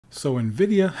So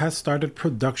Nvidia has started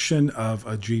production of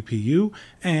a GPU,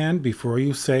 and before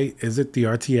you say, is it the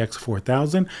RTX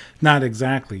 4000? Not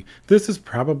exactly. This is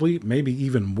probably maybe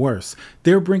even worse.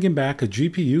 They're bringing back a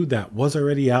GPU that was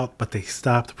already out, but they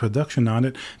stopped production on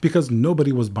it because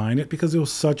nobody was buying it because it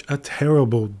was such a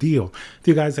terrible deal.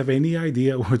 Do you guys have any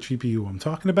idea what GPU I'm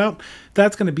talking about?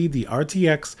 That's going to be the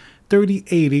RTX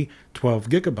 3080 12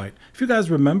 gigabyte. If you guys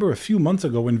remember, a few months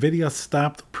ago, Nvidia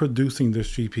stopped producing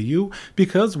this GPU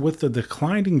because with the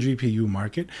declining GPU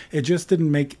market, it just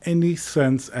didn't make any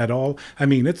sense at all. I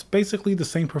mean, it's basically the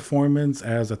same performance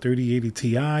as a 3080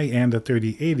 Ti and a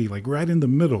 3080, like right in the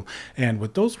middle. And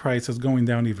with those prices going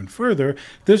down even further,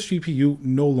 this GPU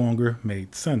no longer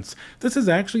made sense. This is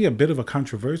actually a bit of a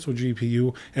controversial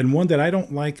GPU and one that I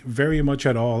don't like very much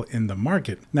at all in the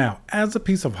market. Now, as a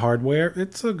piece of hardware,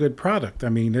 it's a good product. I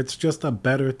mean, it's just a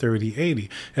better 3080.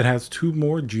 It has 2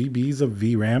 more GBs of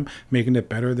VRAM, making it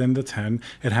better than the 10.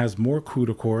 It has more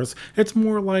CUDA cores. It's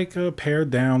more like a pared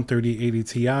down 3080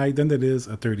 Ti than it is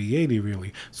a 3080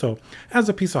 really. So as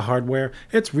a piece of hardware,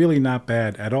 it's really not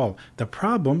bad at all. The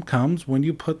problem comes when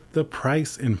you put the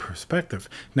price in perspective.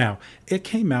 Now, it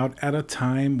came out at a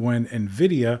time when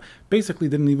Nvidia basically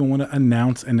didn't even want to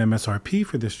announce an MSRP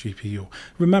for this GPU.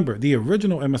 Remember, the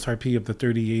original MSRP of the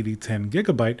 3080 10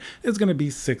 gigabyte is going to be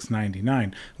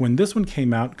 $699. When this one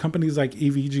came out, companies like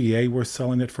EVGA were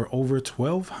selling it for over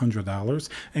 $1,200,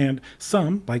 and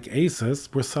some, like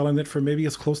Asus, were selling it for maybe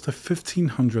as close to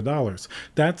 $1,500.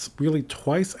 That's really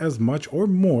twice as much or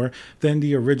more than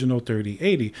the original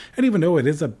 3080. And even though it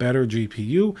is a better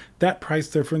GPU, that price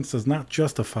difference does not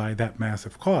justify that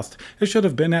massive cost. It should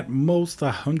have been at most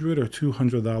 $100 or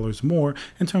 $200 more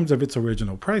in terms of its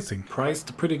original pricing.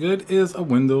 Priced pretty good is a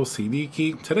Windows CD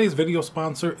key. Today's video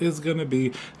sponsor is going to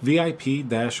be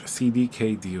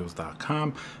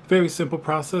VIP-CDKdeals.com. Very simple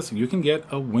process. You can get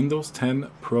a Windows 10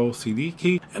 Pro CD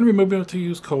key and remember to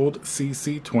use code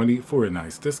CC20 for a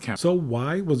nice discount. So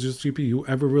why was this GPU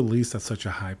ever released at such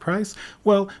a high price?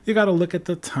 Well, you got to look at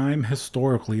the time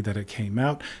historically that it came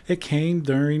out. It came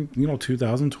during,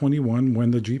 2021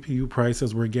 when the GPU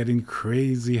prices were getting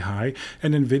crazy high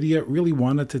and Nvidia really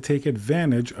wanted to take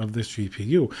advantage of this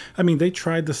GPU. I mean, they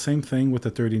tried the same thing with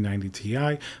the 3090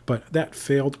 Ti, but that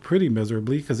failed pretty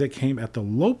miserably because it came at the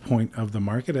low point of the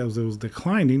market as it was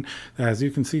declining. As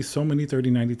you can see, so many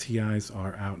 3090 Ti's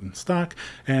are out in stock,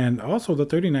 and also the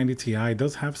 3090 Ti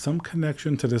does have some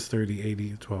connection to this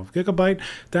 3080 12 gigabyte.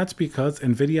 That's because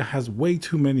Nvidia has way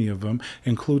too many of them,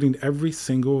 including every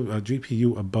single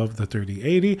GPU above the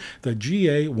 3080, the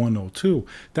GA102.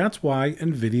 That's why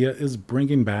Nvidia is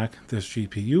bringing back this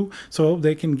GPU so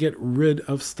they can get rid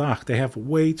of stock. They have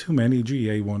way too many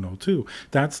GA102.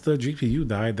 That's the GPU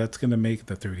die that's going to make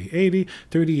the 3080,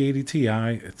 3080 Ti,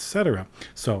 etc.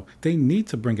 So they need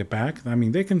to bring it back. I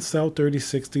mean, they can sell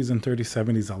 3060s and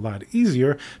 3070s a lot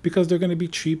easier because they're going to be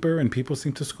cheaper and people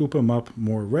seem to scoop them up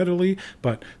more readily,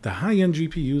 but the high-end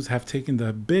GPUs have taken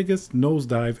the biggest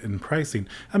nosedive in pricing.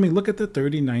 I mean, look at the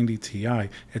 3090 Ti.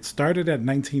 It started at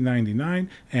 $1999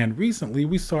 and recently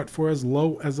we saw it for as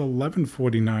low as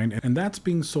 $1149, and that's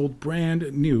being sold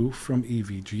brand new from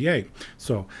EVGA.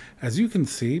 So as you can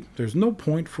see, there's no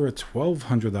point for a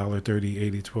 $1,200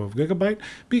 3080 12 gigabyte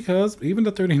because even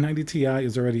the 3090 Ti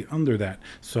is already under that.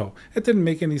 So it didn't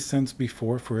make any sense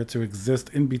before for it to exist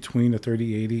in between the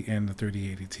 3080 and the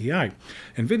 3080 Ti.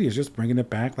 Nvidia is just bringing it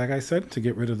back, like I said, to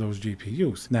get rid of those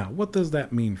GPUs. Now, what does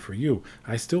that mean for you?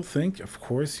 I still think, of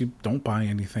course, you don't buy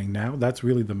anything now. That's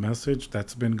really the message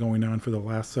that's been going on for the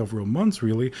last several months,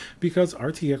 really, because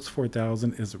RTX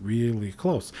 4000 is really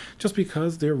close. Just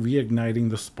because they're reigniting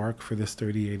the spark for this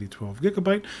 3080 12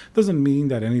 gigabyte doesn't mean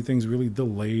that anything's really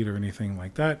delayed or anything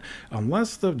like that,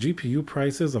 unless the GPU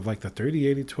prices of like the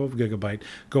 3080 12 gigabyte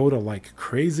go to like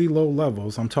crazy low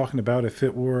levels. I'm talking about if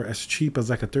it were as cheap as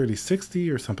like a 3060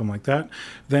 or something like that,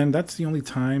 then that's the only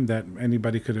time that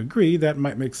anybody could agree that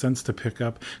might make sense to pick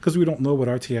up, because we don't know what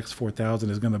RTX 4000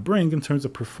 is going to bring in terms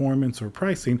of performance or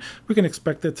pricing. We can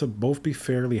expect it to both be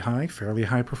fairly high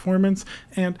performance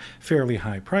and fairly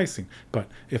high pricing. But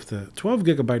if the 12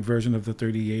 gigabyte version of the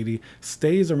 3080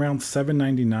 stays around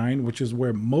 $799, which is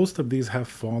where most of these have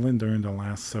fallen during the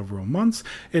last several months,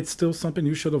 it's still something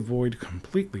you should avoid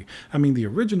completely. I mean, the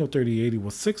original 3080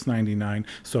 was $699,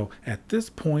 so at this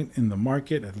point in the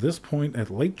market, at this point at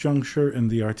late juncture in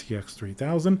the RTX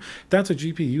 3000, that's a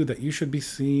GPU that you should be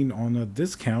seeing on a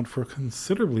discount for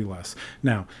considerably less.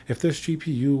 Now, if this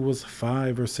GPU was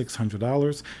 $500 or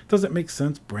 $600, does it make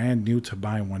sense brand new to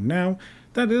buy one now?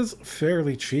 That is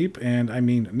fairly cheap, and I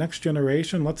mean, next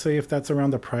generation, let's say if that's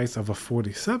around the price of a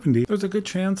 4070, there's a good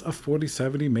chance a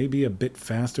 4070 may be a bit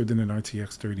faster than an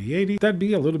RTX 3080. That'd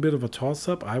be a little bit of a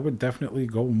toss-up. I would definitely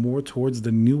go more towards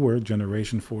the newer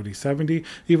generation 4070,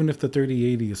 even if the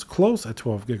 3080 is close at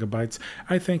 12 gigabytes.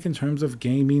 I think in terms of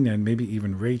gaming and maybe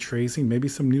even ray tracing, maybe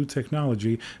some new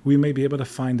technology, we may be able to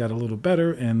find that a little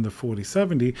better in the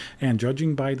 4070, and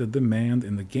judging by the demand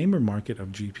in the gamer market of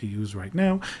GPUs right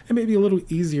now, it may be a little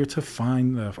easier to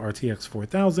find the RTX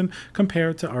 4000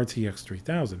 compared to RTX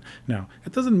 3000. Now,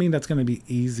 it doesn't mean that's going to be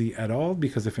easy at all,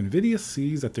 because if Nvidia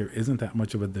sees that there isn't that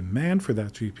much of a demand for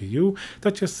that GPU,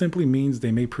 that just simply means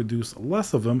they may produce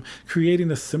less of them, creating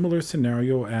a similar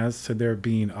scenario as to there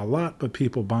being a lot but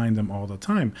people buying them all the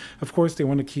time. Of course, they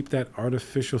want to keep that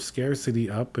artificial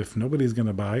scarcity up if nobody's going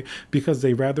to buy, because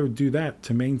they rather do that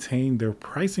to maintain their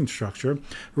pricing structure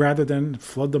rather than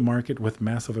flood the market with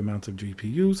massive amounts of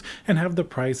GPUs and have the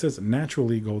prices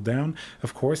naturally go down.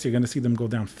 Of course, you're going to see them go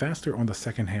down faster on the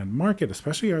secondhand market,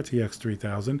 especially RTX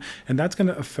 3000, and that's going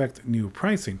to affect new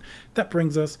pricing. That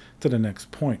brings us to the next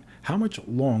point. How much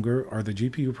longer are the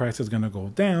GPU prices going to go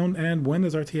down, and when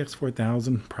is RTX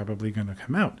 4000 probably going to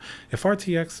come out? If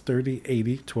RTX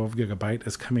 3080 12GB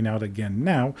is coming out again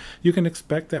now, you can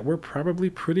expect that we're probably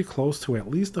pretty close to at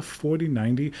least a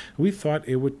 4090. We thought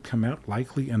it would come out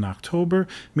likely in October,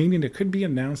 meaning it could be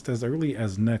announced as early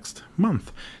as next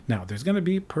month. Now, there's going to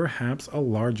be perhaps a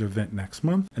large event next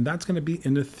month, and that's going to be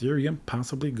in Ethereum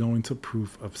possibly going to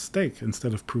proof of stake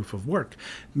instead of proof of work,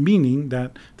 meaning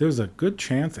that there's a good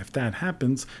chance if that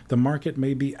happens, the market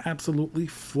may be absolutely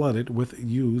flooded with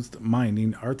used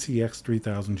mining RTX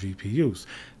 3000 GPUs.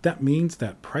 That means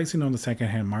that pricing on the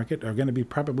secondhand market are going to be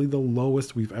probably the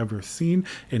lowest we've ever seen,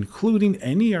 including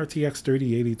any RTX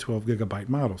 3080 12GB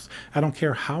models. I don't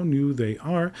care how new they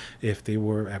are. If they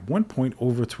were at one point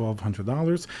over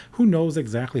 $1,200, who knows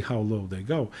exactly how low they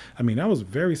go. I mean, I was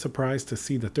very surprised to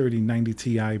see the 3090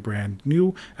 Ti brand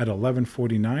new at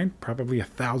 $1,149, probably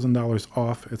 $1,000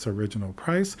 off its original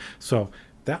price. So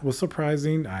that was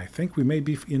surprising. I think we may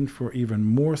be in for even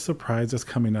more surprises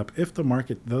coming up if the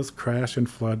market does crash and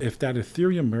flood. If that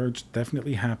Ethereum merge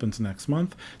definitely happens next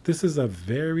month, this is a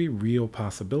very real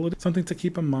possibility. Something to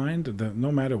keep in mind that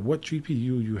no matter what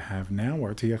GPU you have now,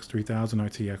 RTX 3000,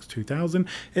 RTX 2000,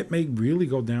 it may really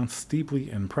go down steeply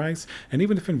in price. And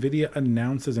even if Nvidia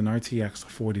announces an RTX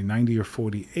 4090 or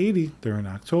 4080 during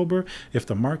October, if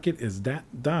the market is that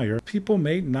dire, people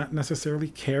may not necessarily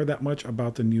care that much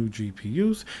about the new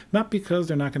GPUs. Not because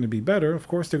they're not going to be better. Of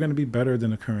course, they're going to be better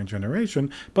than the current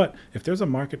generation. But if there's a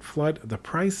market flood, the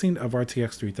pricing of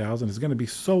RTX 3000 is going to be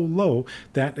so low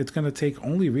that it's going to take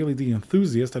only really the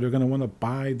enthusiasts that are going to want to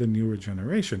buy the newer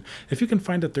generation. If you can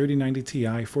find a 3090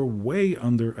 Ti for way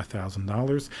under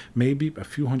 $1,000, maybe a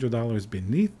few $100s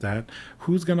beneath that,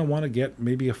 who's going to want to get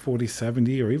maybe a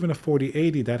 4070 or even a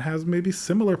 4080 that has maybe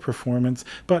similar performance,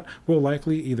 but will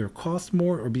likely either cost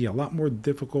more or be a lot more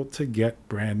difficult to get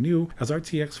brand new, as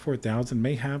RTX 4000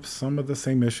 may have some of the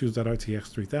same issues that RTX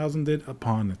 3000 did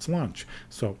upon its launch.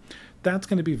 So that's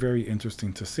going to be very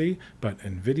interesting to see, but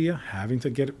Nvidia having to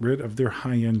get rid of their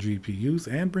high-end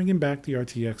GPUs and bringing back the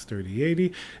RTX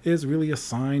 3080 is really a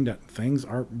sign that things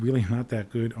are really not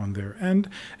that good on their end.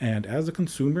 And as a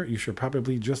consumer, you should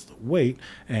probably just wait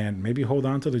and maybe hold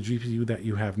on to the GPU that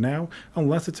you have now,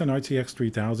 unless it's an RTX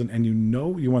 3000 and you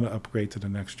know you want to upgrade to the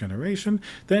next generation.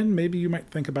 Then maybe you might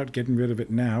think about getting rid of it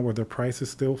now where the price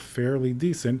is still fairly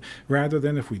decent, rather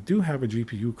than if we do have a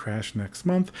GPU crash next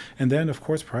month, and then of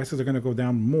course prices are going to go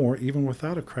down more even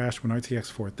without a crash when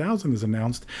RTX 4000 is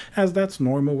announced, as that's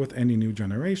normal with any new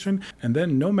generation. And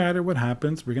then no matter what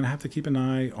happens, we're going to have to keep an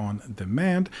eye on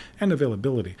demand and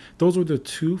availability. Those were the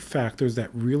two factors that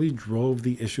really drove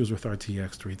the issues with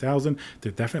RTX 3000.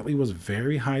 There definitely was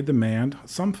very high demand,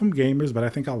 some from gamers, but I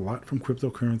think a lot from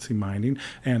cryptocurrency mining,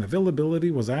 and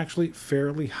availability was actually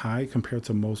fairly high compared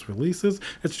to most releases.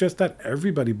 It's just that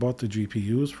everybody bought the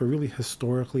GPUs for really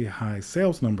historically high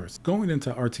sales numbers. Going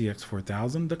into RTX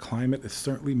 4000, the climate is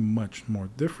certainly much more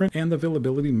different, and the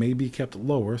availability may be kept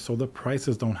lower so the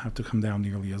prices don't have to come down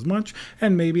nearly as much,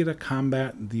 and maybe to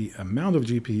combat the amount of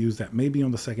GPUs that may be on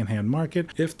the secondhand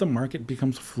market if the market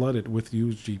becomes flooded with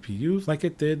used GPUs like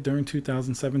it did during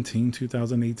 2017,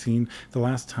 2018, the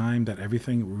last time that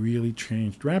everything really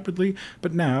changed rapidly.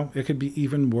 But now it could be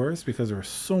even worse because there are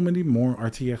so many more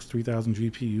RTX 3000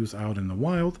 GPUs out in the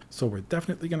wild, so we're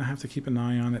definitely going to have to keep an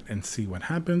eye on it and see what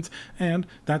happens, and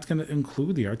that's going going to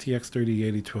include the RTX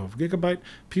 3080 12GB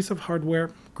piece of hardware,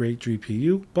 great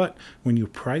GPU, but when you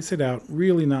price it out,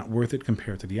 really not worth it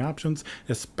compared to the options,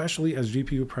 especially as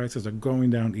GPU prices are going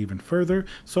down even further.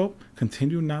 So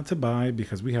continue not to buy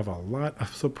because we have a lot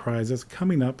of surprises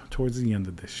coming up towards the end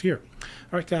of this year.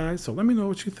 All right, guys, so let me know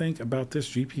what you think about this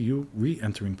GPU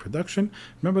re-entering production.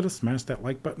 Remember to smash that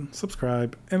like button,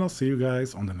 subscribe, and I'll see you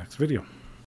guys on the next video.